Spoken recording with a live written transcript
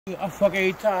I fuck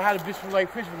every time. I had a bitch from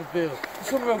like fish in the field.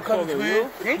 Some real cousin Twiz.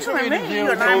 They told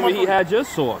me he had your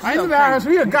sauce. I never had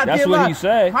her. That's what he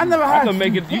said. I never had. I can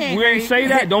make it. We ain't say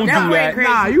that. Don't do that.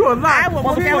 Nah, you a lie.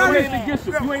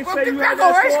 You ain't say you had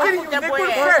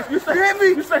that sauce. You hear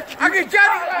me? I get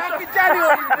Johnny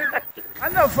on you, nigga. I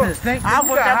know from stink. I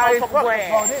want that motherfucker boy.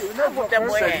 I want that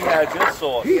boy. He had your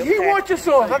sauce. He want your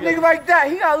sauce. That nigga like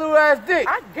that. He got a little ass dick.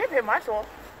 I give him my sauce.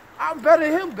 I'm better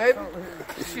than him, baby.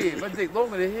 Shit, my dick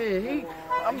longer than his.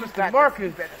 I'm Mr.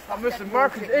 Marcus. I'm Mr.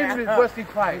 Marcus Avery Wesley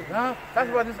Pike, huh?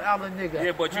 That's why this island nigga.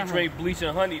 Yeah, but you drink bleach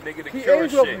and honey, nigga, to cure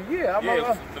shit. Yeah,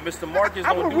 Mr. Marcus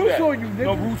don't do that. On you, nigga.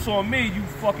 No roots on me, you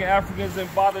fucking Africans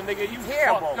and bother, nigga. You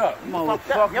fucked up.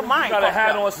 Motherfucker. Your mind You got a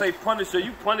hat on, say Punisher.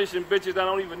 You punishing bitches that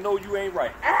don't even know you ain't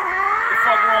right. What the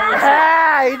fuck wrong with you?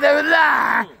 Ah, he never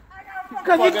lie.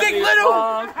 Cause you dick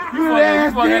little. You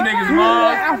fucking niggas,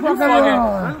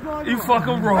 mom. You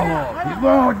fucking raw.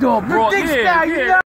 Raw dog. Big dick style, you know.